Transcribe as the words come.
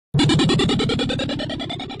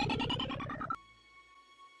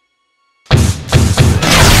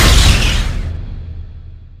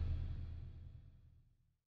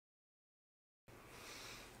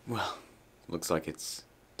Looks like it's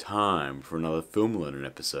time for another Film Learnin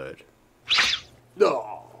episode.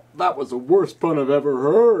 Oh, that was the worst pun I've ever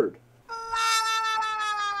heard.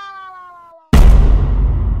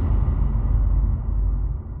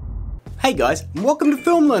 Hey guys, and welcome to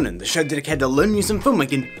Film Learnin, the show dedicated to learning you some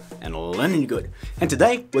filmmaking and learning good. And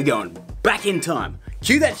today, we're going back in time.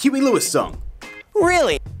 Cue that Huey Lewis song.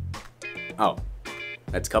 Really? Oh,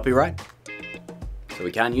 that's copyright? So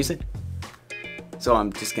we can't use it? So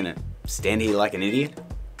I'm just gonna stand here like an idiot?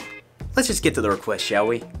 Let's just get to the request, shall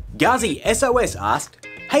we? Gazi SOS asked,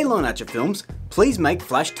 "Hey Lone Archer Films, please make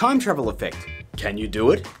Flash time travel effect. Can you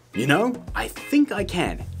do it?" You know, I think I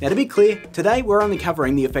can. Now to be clear, today we're only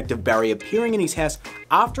covering the effect of Barry appearing in his house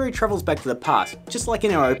after he travels back to the past, just like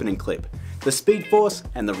in our opening clip. The Speed Force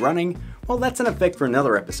and the running, well, that's an effect for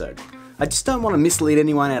another episode. I just don't want to mislead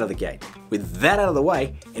anyone out of the gate. With that out of the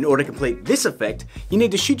way, in order to complete this effect, you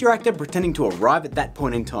need to shoot your actor pretending to arrive at that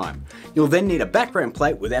point in time. You'll then need a background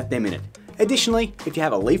plate without them in it. Additionally, if you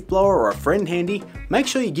have a leaf blower or a friend handy, make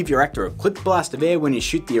sure you give your actor a quick blast of air when you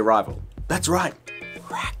shoot the arrival. That's right,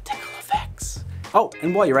 practical effects. Oh,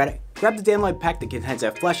 and while you're at it, grab the download pack that contains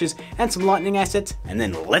our flashes and some lightning assets, and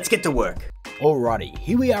then let's get to work. Alrighty,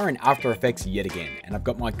 here we are in After Effects yet again, and I've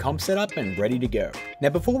got my comp set up and ready to go. Now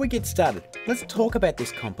before we get started, let's talk about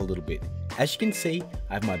this comp a little bit. As you can see,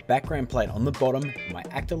 I have my background plate on the bottom and my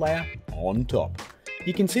actor layer on top.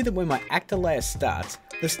 You can see that when my actor layer starts,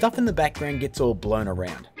 the stuff in the background gets all blown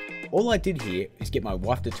around. All I did here is get my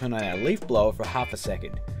wife to turn on our leaf blower for half a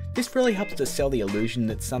second. This really helps to sell the illusion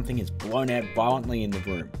that something is blown out violently in the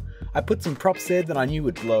room. I put some props there that I knew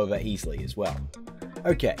would blow over easily as well.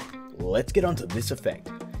 Okay, let's get on to this effect.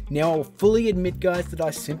 Now I'll fully admit guys that I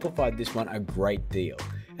simplified this one a great deal,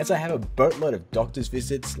 as I have a boatload of doctor's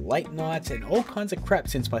visits, late nights and all kinds of crap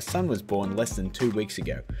since my son was born less than 2 weeks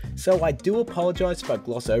ago. So I do apologise if I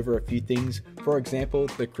gloss over a few things, for example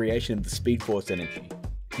the creation of the Speed Force energy.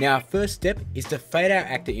 Now our first step is to fade our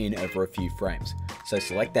actor in over a few frames. So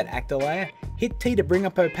select that actor layer, hit T to bring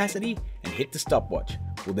up opacity and hit the stopwatch.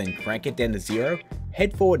 We'll then crank it down to 0,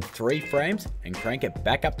 head forward 3 frames and crank it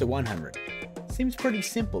back up to 100. Seems pretty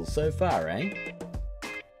simple so far, eh?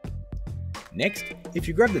 Next, if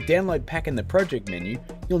you grab the download pack in the project menu,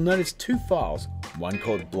 you'll notice 2 files, one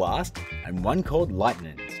called Blast and one called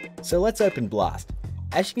Learnin. So let's open Blast.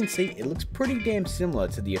 As you can see, it looks pretty damn similar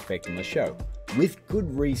to the effect on the show, with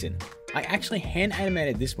good reason. I actually hand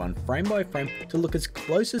animated this one frame by frame to look as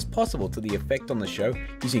close as possible to the effect on the show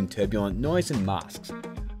using turbulent noise and masks.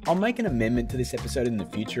 I'll make an amendment to this episode in the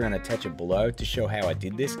future and attach it below to show how I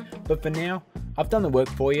did this, but for now, I've done the work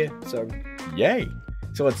for you, so yay!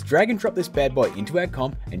 So let's drag and drop this bad boy into our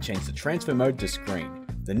comp and change the transfer mode to screen.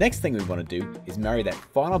 The next thing we want to do is marry that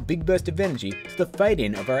final big burst of energy to the fade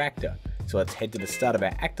in of our actor. So let's head to the start of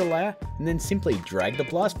our actor layer and then simply drag the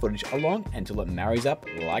blast footage along until it marries up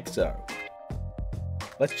like so.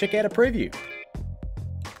 Let's check out a preview.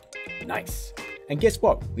 Nice. And guess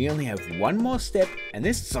what? We only have one more step and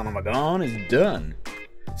this son of a gun is done.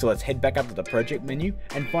 So let's head back up to the project menu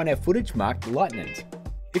and find our footage marked Learnin.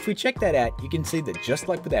 If we check that out, you can see that just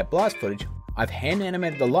like with our blast footage, I've hand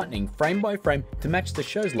animated the lightning frame by frame to match the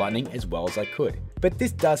show's lightning as well as I could. But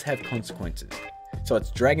this does have consequences. So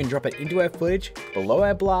let's drag and drop it into our footage, below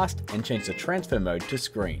our blast, and change the transfer mode to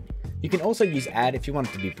screen. You can also use add if you want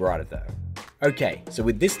it to be brighter though. Okay, so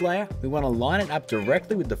with this layer, we want to line it up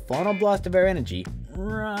directly with the final blast of our energy,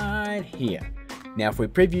 right here. Now if we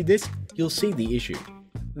preview this, you'll see the issue.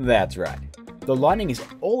 That's right. The lightning is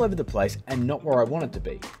all over the place and not where I want it to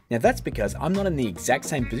be. Now that's because I'm not in the exact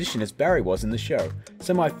same position as Barry was in the show,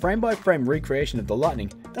 so my frame by frame recreation of the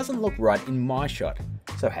lightning doesn't look right in my shot.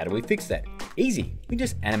 So how do we fix that? Easy, we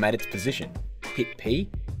just animate its position. Hit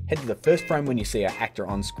P, head to the first frame when you see our actor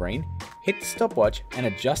on screen, hit the stopwatch and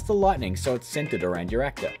adjust the lightning so it's centered around your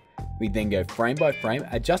actor. We then go frame by frame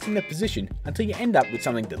adjusting the position until you end up with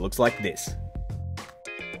something that looks like this.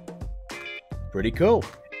 Pretty cool.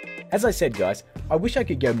 As I said guys, I wish I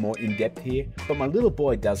could go more in depth here, but my little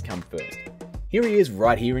boy does come first. Here he is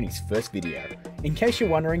right here in his first video. In case you're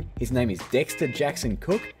wondering, his name is Dexter Jackson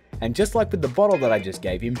Cook, and just like with the bottle that I just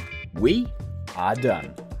gave him, we are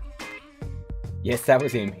done. Yes, that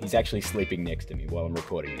was him. He's actually sleeping next to me while I'm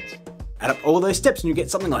recording this. Add up all those steps and you get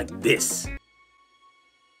something like this.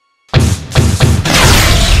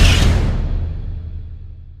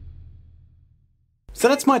 So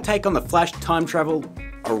that's my take on the Flash time travel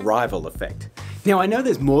arrival effect. Now I know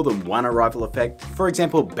there's more than one arrival effect, for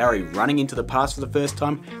example Barry running into the past for the first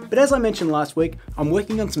time, but as I mentioned last week, I'm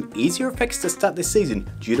working on some easier effects to start this season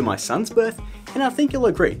due to my son's birth, and I think you'll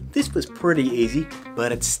agree, this was pretty easy,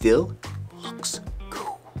 but it still looks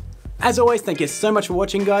cool. As always, thank you so much for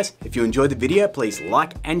watching, guys. If you enjoyed the video, please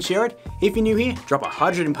like and share it. If you're new here, drop a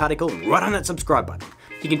hydrogen particle right on that subscribe button.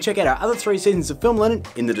 You can check out our other 3 seasons of Film Learnin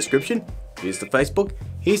in the description. Here's the Facebook,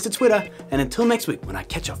 here's the Twitter, and until next week when I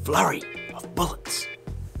catch a flurry of bullets,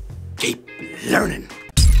 keep learning.